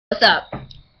what's up?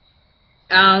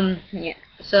 Yeah.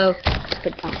 So,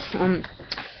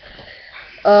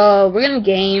 we're gonna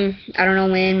game. I don't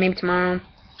know when, maybe tomorrow.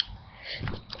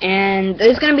 And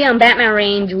it's gonna be on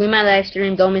Batmanrang. We might live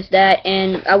stream. Don't miss that.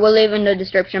 And I will leave in the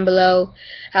description below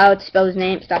how to spell his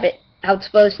name. Stop it. How to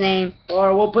spell his name.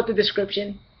 Or we'll put the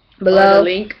description Below. or the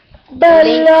link.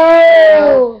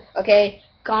 Below. Okay.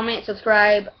 Comment,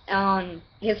 subscribe on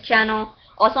his channel.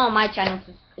 Also on my channel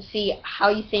to see how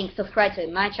you think. Subscribe to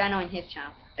my channel and his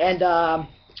channel. And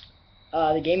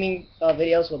the gaming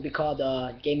videos will be called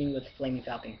Gaming with Flaming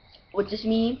Falcon. Which is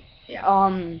me. Yeah.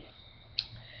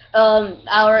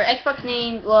 Our Xbox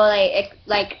name, well,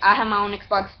 like I have my own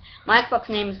Xbox. My Xbox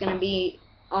name is gonna be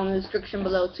on the description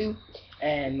below too.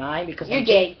 And mine, because You're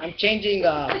gay. I'm changing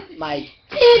my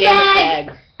gamer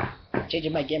tag.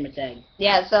 Changing my gamer tag.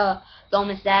 Yeah, so don't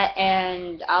miss that,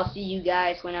 and I'll see you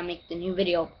guys when I make the new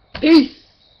video. Peace.